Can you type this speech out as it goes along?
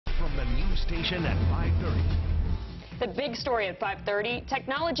station at 5:30. The big story at 5:30,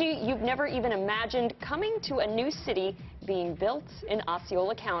 technology you've never even imagined coming to a new city being built in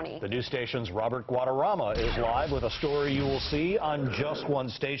Osceola County. The news station's Robert Guadarrama is live with a story you will see on Just One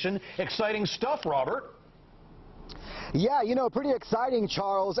Station. Exciting stuff, Robert. Yeah, you know, pretty exciting,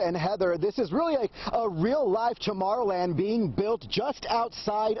 Charles and Heather. This is really a real-life Tomorrowland being built just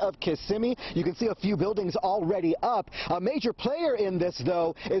outside of Kissimmee. You can see a few buildings already up. A major player in this,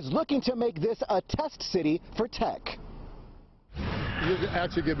 though, is looking to make this a test city for tech. You're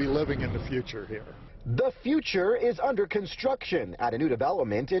actually going to be living in the future here. The future is under construction at a new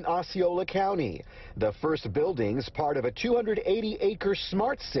development in Osceola County. The first building's part of a 280-acre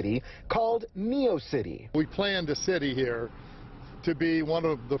smart city called Neo City. We planned a city here to be one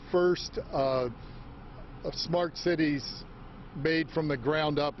of the first smart cities made from the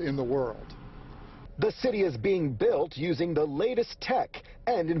ground up in the world. The city is being built using the latest tech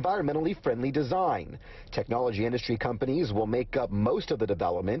and environmentally friendly design. Technology industry companies will make up most of the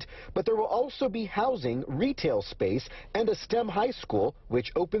development, but there will also be housing, retail space, and a STEM high school,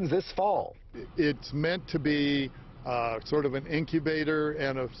 which opens this fall. It's meant to be sort of an incubator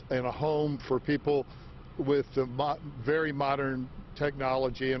and a home for people with very modern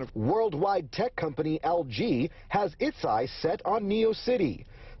technology. And worldwide tech company LG has its eyes set on Neo City,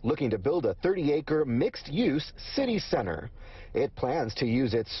 looking to build a 30-acre mixed-use city center. It plans to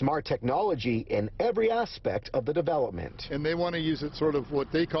use its smart technology in every aspect of the development. And they want to use it sort of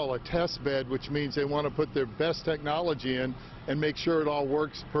what they call a test bed, which means they want to put their best technology in and make sure it all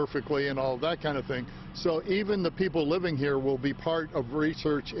works perfectly and all that kind of thing. So even the people living here will be part of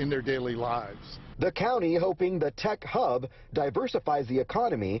research in their daily lives. The county hoping the tech hub diversifies the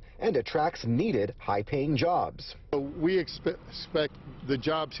economy and attracts needed high-paying jobs. We expect the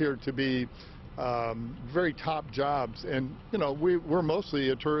jobs here to be very top jobs, and you know we're mostly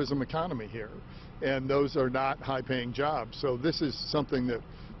a tourism economy here, and those are not high-paying jobs. So this is something that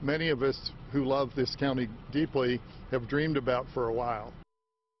many of us who love this county deeply have dreamed about for a while.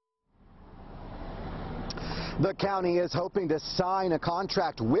 The county is hoping to sign a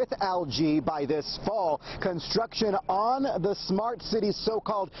contract with LG by this fall. Construction on the smart city's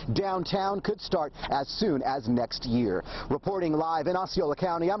so-called downtown could start as soon as next year. Reporting live in Osceola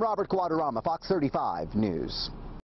County, I'm Robert Guadarrama, Fox 35 News.